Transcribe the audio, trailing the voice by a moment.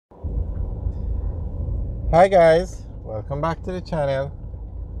Hi guys, welcome back to the channel.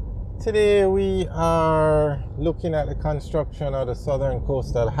 Today we are looking at the construction of the Southern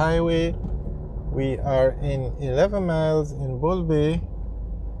Coastal Highway. We are in 11 miles in Bull Bay,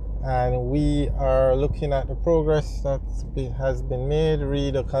 and we are looking at the progress that has been made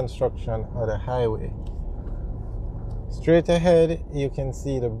re the construction of the highway. Straight ahead you can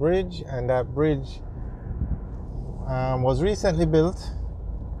see the bridge, and that bridge was recently built.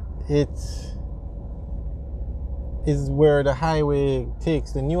 It is where the highway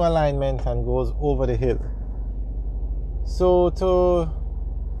takes the new alignment and goes over the hill. So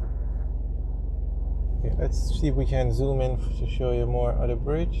let's see if we can zoom in to show you more of the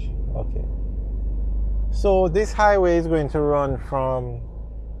bridge. Okay. So this highway is going to run from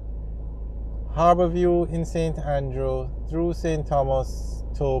Harborview in St. Andrew through St. Thomas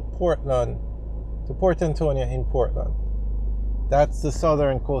to Portland, to Port Antonio in Portland. That's the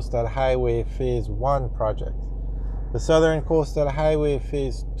Southern Coastal Highway Phase 1 project. The Southern Coastal Highway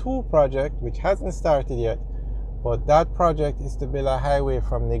Phase 2 project, which hasn't started yet, but that project is to build a highway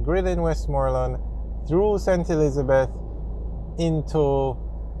from Negril in Westmoreland through St. Elizabeth into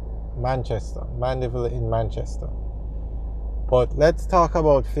Manchester, Mandeville in Manchester. But let's talk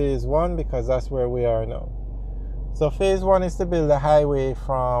about Phase 1 because that's where we are now. So Phase 1 is to build a highway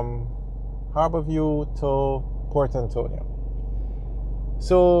from Harborview to Port Antonio.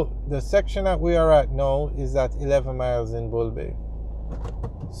 So the section that we are at now is at 11 miles in Bull Bay.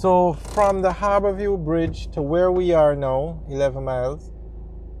 So from the Harborview Bridge to where we are now, 11 miles,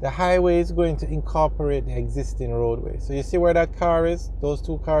 the highway is going to incorporate the existing roadway. So you see where that car is? Those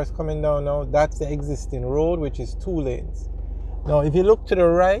two cars coming down now, that's the existing road, which is 2 lanes. Now if you look to the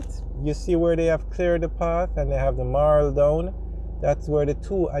right, you see where they have cleared the path and they have the marl down. That's where the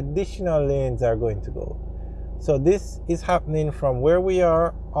 2 additional lanes are going to go. So this is happening from where we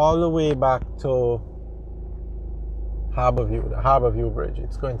are all the way back to Harborview, the Harborview Bridge.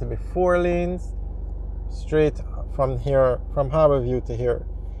 It's going to be 4 lanes straight from here, from Harborview to here.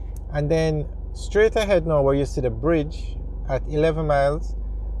 And then straight ahead now where you see the bridge at 11 miles,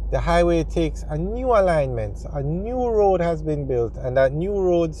 the highway takes a new alignment. A new road has been built, and that new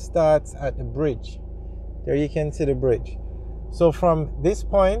road starts at the bridge. There you can see the bridge. So from this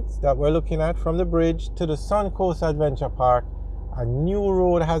point that we're looking at, from the bridge to the Suncoast Adventure Park, a new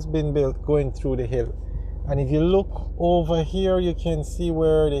road has been built going through the hill. And if you look over here, you can see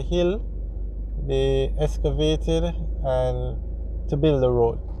where the hill, they excavated and to build the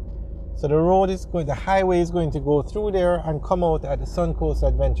road. So the road is going, the highway is going to go through there and come out at the Suncoast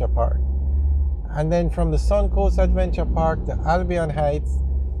Adventure Park. And then from the Suncoast Adventure Park to Albion Heights,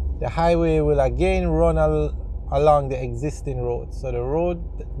 the highway will again run along the existing road. So the road,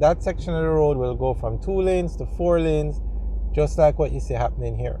 that section of the road will go from 2 lanes to 4 lanes, just like what you see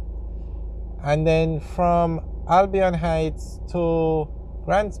happening here. And then from Albion Heights to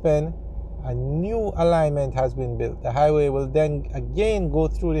Grandspen, a new alignment has been built. The highway will then again go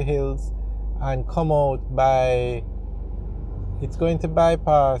through the hills and come out by, it's going to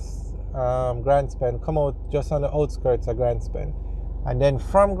bypass Grandspen, come out just on the outskirts of Grandspen. And then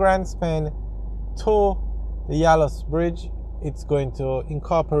from Grandspen to the Yalos Bridge, it's going to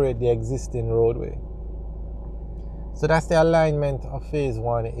incorporate the existing roadway. So that's the alignment of Phase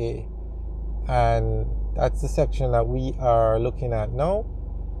 1A, and that's the section that we are looking at now.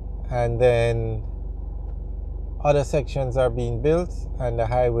 And then other sections are being built and the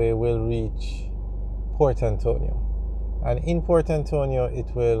highway will reach Port Antonio. And in Port Antonio it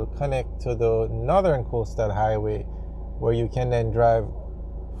will connect to the Northern Coastal Highway, where you can then drive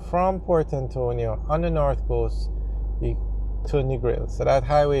from Port Antonio on the north coast to Negril. So that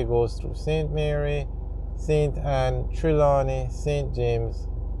highway goes through St. Mary, St. Anne, Trelawney, St. James,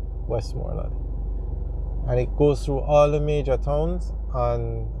 Westmoreland. And it goes through all the major towns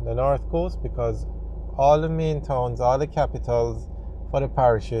on the north coast, because all the main towns, all the capitals for the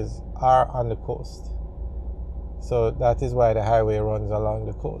parishes are on the coast. So that is why the highway runs along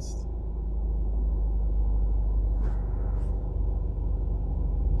the coast.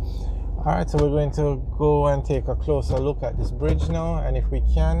 Alright, so we're going to go and take a closer look at this bridge now, and if we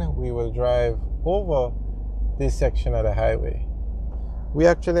can, we will drive over this section of the highway. We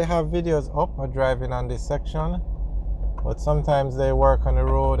actually have videos up of driving on this section, but sometimes they work on the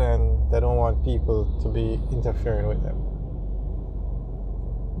road and they don't want people to be interfering with them.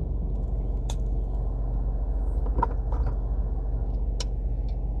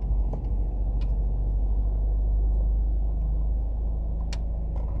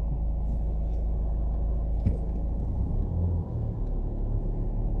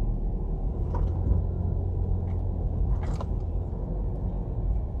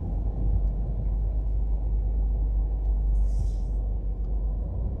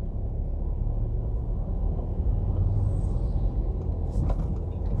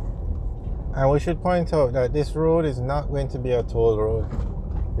 And we should point out that this road is not going to be a toll road.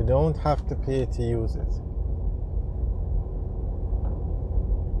 You don't have to pay to use it.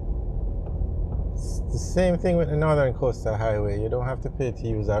 It's the same thing with the Northern Coastal Highway. You don't have to pay to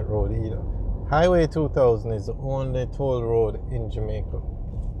use that road either. Highway 2000 is the only toll road in Jamaica.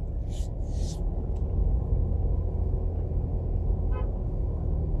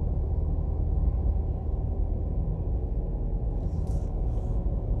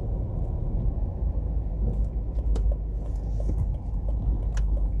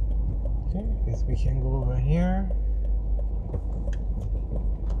 Okay, I guess we can go over here.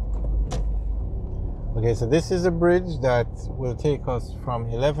 Okay, so this is a bridge that will take us from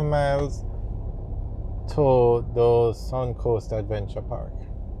 11 miles to the Sun Coast Adventure Park.